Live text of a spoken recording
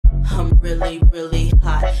I'm really, really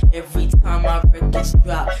hot. Every time my records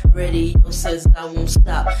drop, radio says I won't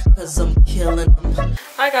stop, cause I'm killing them.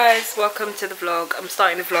 Hi guys, welcome to the vlog. I'm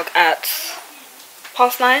starting the vlog at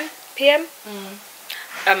 9:30 p.m.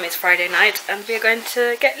 It's Friday night and we're going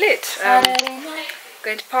to get lit.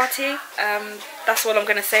 Going to party. That's all I'm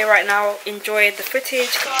going to say right now. Enjoy the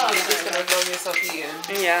footage. You're just going to vlog yourself eating.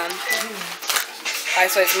 Yeah. Alright,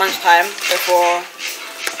 so it's lunchtime before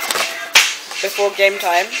game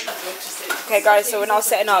time. Okay guys, so we're now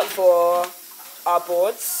setting up for our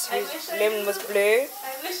boards. Lim was blue,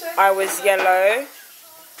 I was yellow,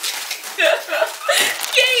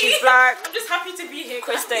 she's black, I'm just happy to be here.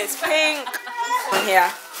 Krista is pink. I'm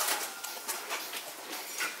here.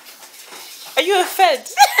 Are you a fed?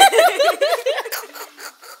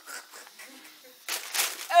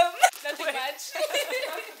 Nothing much.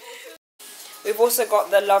 We've also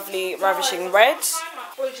got the lovely ravishing red.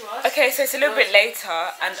 Okay, so it's a little bit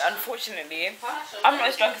later and unfortunately I'm not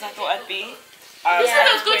as drunk as I thought I'd be. That was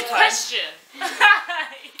a good question.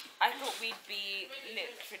 I thought we'd be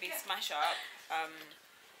literally smash up.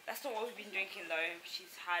 That's not what we've been drinking though.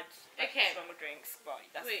 She's had stronger drinks, but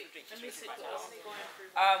that's the drink she's drinking right now.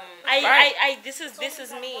 This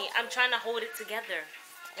is me. I'm trying to hold it together.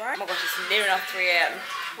 Right? Oh my gosh, it's near enough 3 AM.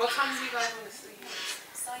 What time do you guys want to sleep?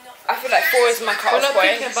 I feel like 4 is my cut-off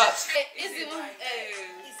point.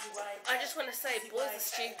 I just want to say, boys are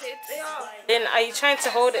stupid. They are. Then are you trying to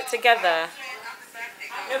hold it together?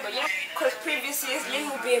 No, but you know, because previous years Lynn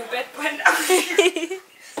will be in bed when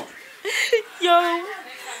Yo,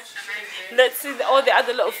 let's see all the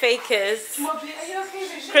other little fakers.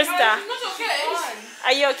 Krista,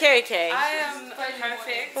 are you okay? Okay. I am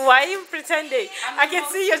perfect. Why are you pretending? I can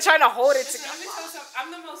see you're trying to hold it together. Let me tell you something.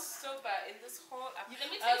 I'm the most sober in this whole.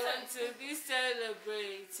 I want to be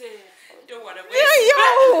celebrated. Don't want to waste.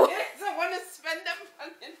 Yo! I want to spend them on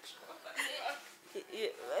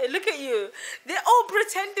Look at you. They're all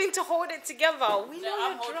pretending to hold it together. We know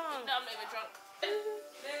you're drunk. No, I'm not even drunk.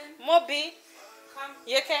 Moby, Come.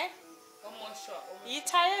 you okay? One more shot. You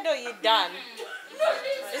tired or you done?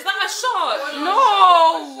 Is that a shot?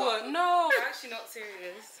 No. No. I'm actually not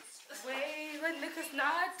serious. Wait, look, it's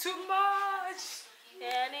not too much.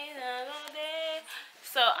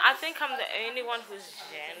 So I think I'm the only one who's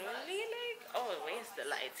genuinely like, oh, where's the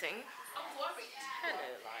lighting? I'm worried. Hello,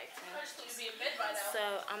 lighting. I just thought you'd be in bed by now. So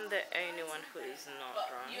I'm the only one who's not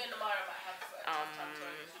drunk. You and Amara might have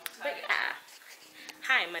But yeah.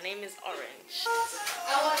 Hi, my name is Orange.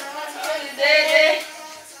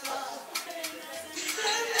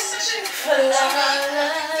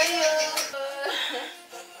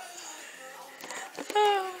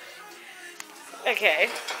 Okay.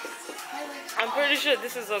 I'm pretty sure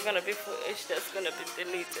this is all gonna be footage that's gonna be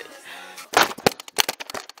deleted.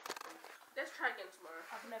 Let's try again tomorrow.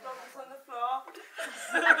 The vlog is on the floor.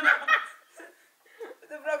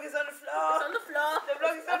 The vlog is on the floor. It's on the floor. The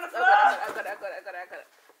vlog is on the floor. I got it.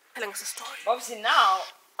 Telling us a story. Obviously now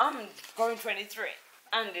I'm going 23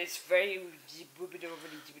 and it's very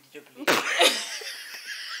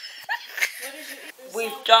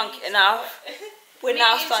we've drunk enough. We're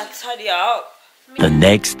now starting to tidy up. The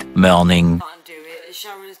next morning. I can't do it.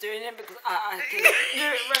 Sharon's doing it because I can't do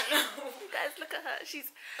it right now. Guys, look at her.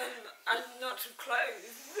 She's. I'm not too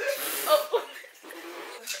close.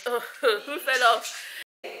 Who fell off?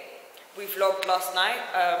 We vlogged last night.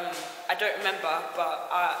 I don't remember, but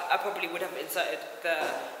I probably would have inserted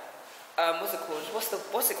the what's it called?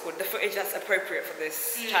 The footage that's appropriate for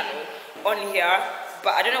this channel on here.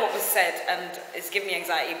 But I don't know what was said, and it's giving me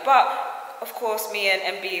anxiety. But of course, me and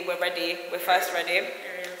MB were ready. We're first ready.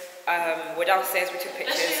 We're downstairs. We took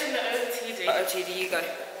pictures. OTD, you go.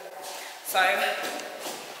 So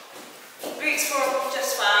boots from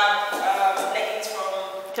Just Fab, leggings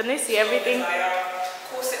from. Can they see everything?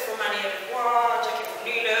 Corset from Manny and Wow, jacket from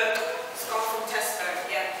New Look, scarf from Tesco,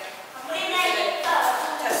 yeah.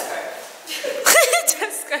 Tesco.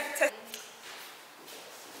 Tesco.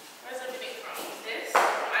 Where's everything from? This from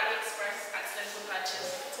AliExpress, accidental purchase.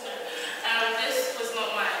 This was not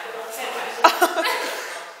mine.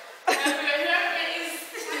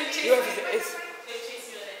 Whoever it is. They chase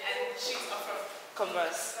you on it and shoes are from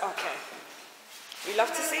Converse. Okay. We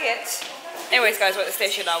love to see it. Anyways, guys, we're at the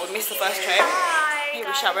station now. We missed the first train. Here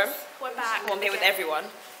with Sharon. We're back. Well, I'm here with everyone.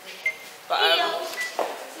 But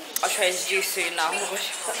our train's due soon now. Oh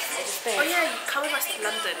yeah, come with us to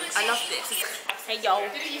London. I love this. Hey yo.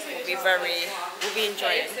 We'll be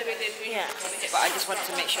enjoying. Yeah. But I just wanted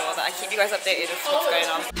to make sure that I keep you guys updated with what's going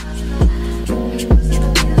on.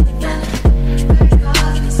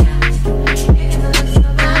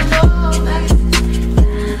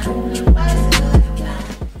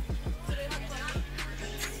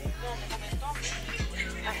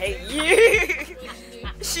 you.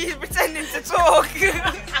 She's pretending to talk.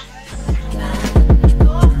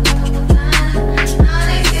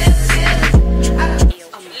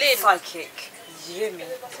 I'm psychic. You hear me?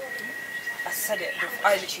 I said it before.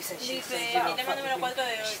 I literally said she said you know,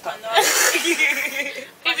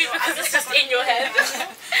 maybe because it's just in your head.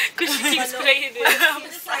 Because she keeps playing it.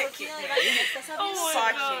 I'm psychic. Oh my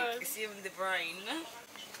Psychic. God. It's in the brain.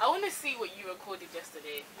 I want to see what you recorded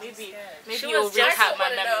yesterday. Maybe She you'll was recap my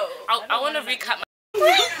memory. I want to recap my. I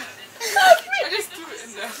just threw it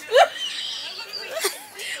in there.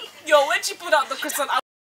 Yo, when she pulled out the croissant, I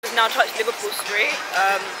was now touched Liverpool Street.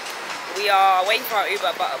 We are waiting for our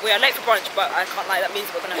Uber, but we are late for brunch. But I can't lie, that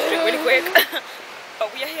means we're gonna have to drink really quick.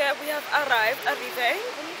 But we are here. We have arrived.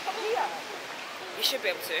 You should be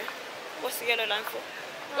able to. What's the yellow line for?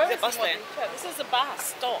 Is it bus lane? This is a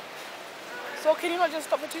bus stop. So can you not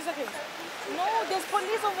just stop for 2 seconds? No, there's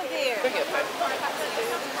police over there. Bring it back.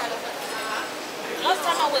 Last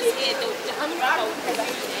time I was here, the honey was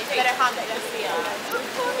better hand than here.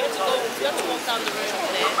 We have to walk down the road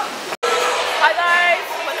over there. Hi guys,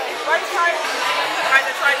 brunch time. Guys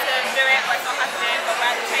are trying to do it, but it's not happening. But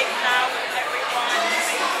we're at the table now with everyone.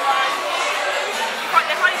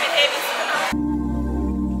 They can't even hear me.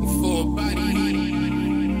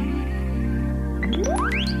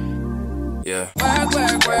 Yeah. Work.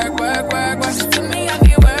 To me, I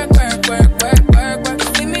be work.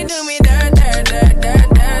 See me do me dirt.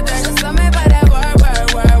 Cause I'm about that work.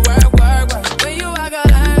 When you walk a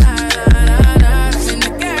line. In the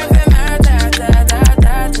cafe,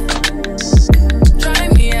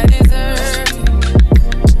 drive me a dessert.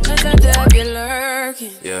 Cause I tell you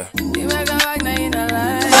lurking. Yeah. You make a walk, now you don't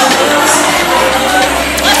like.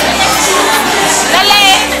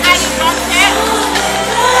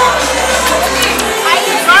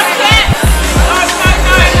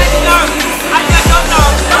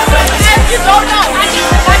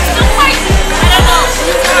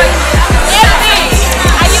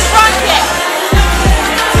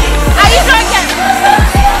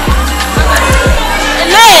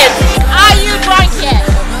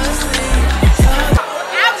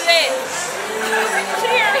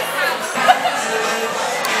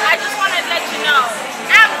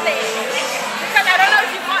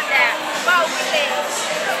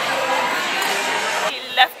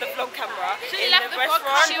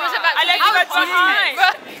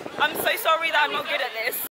 I'm so sorry that I'm not good at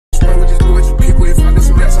this.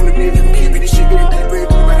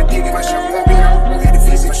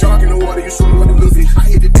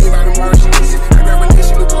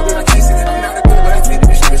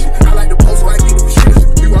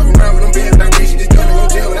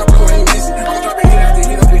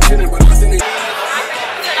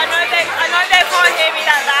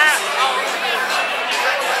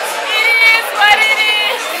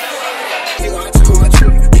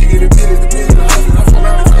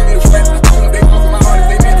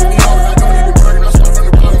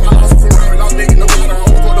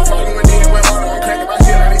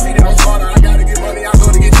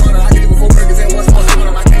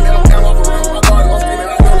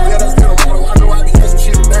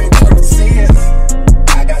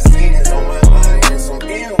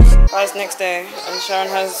 Next day, and Sharon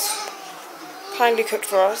has kindly cooked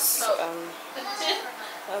for us.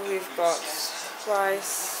 We've got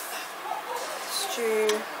rice,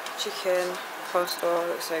 stew, chicken, coleslaw.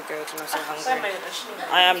 Looks so good, and I'm so hungry.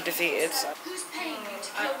 I am defeated. Who's paying you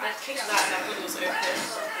to kill I clicked that and I thought it was open.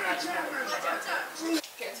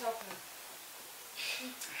 Get to open.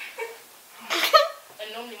 And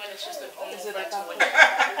normally when it's just an on is it like that one?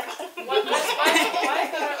 Why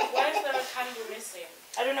is there a candle missing?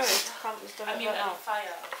 I don't know. It's I mean, a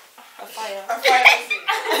fire. A fire. A fire missing. A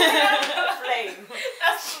flame.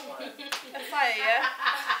 That's the one. A fire, yeah.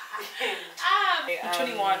 I'm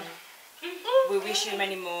 21. We wish you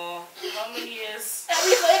many more. How many years?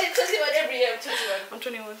 We voted 21 every year. 21. I'm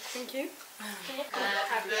 21. Thank you.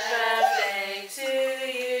 Happy birthday to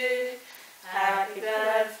you. Happy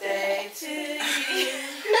birthday to you.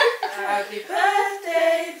 Happy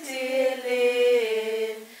birthday, dear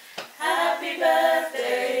Lynn. Happy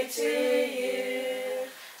birthday to you.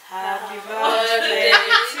 Happy birthday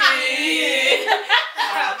to you.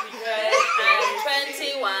 Happy birthday.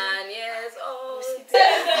 21 years old.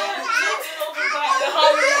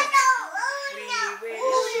 We wish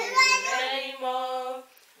you many more.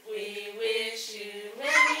 We wish you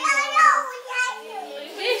many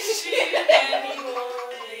more.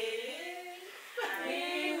 We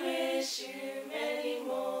wish you many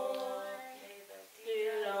more. May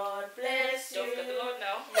the Lord bless you. Don't forget the Lord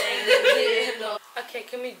now. May the Lord. Okay,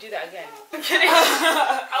 can we do that again.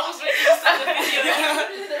 I was ready to start the video.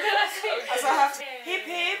 So I have to hip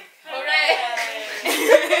hip. Hooray!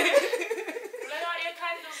 Blow out your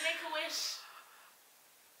candles, make a wish.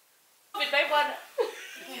 With my one.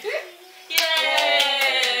 Yay!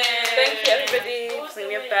 Thank you everybody for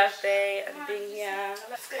your birthday and being here.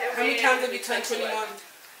 How many times have you turned 21?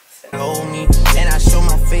 Hold me, and I show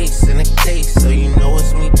my face in a case, so you know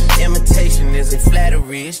it's me. Imitation isn't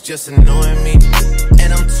flattery, it's just annoying me.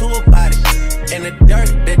 And I'm too about it. And the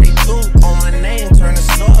dirt that they threw on my name turned to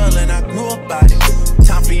soil, and I grew about it.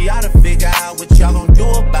 Time for y'all to figure out what y'all gon' do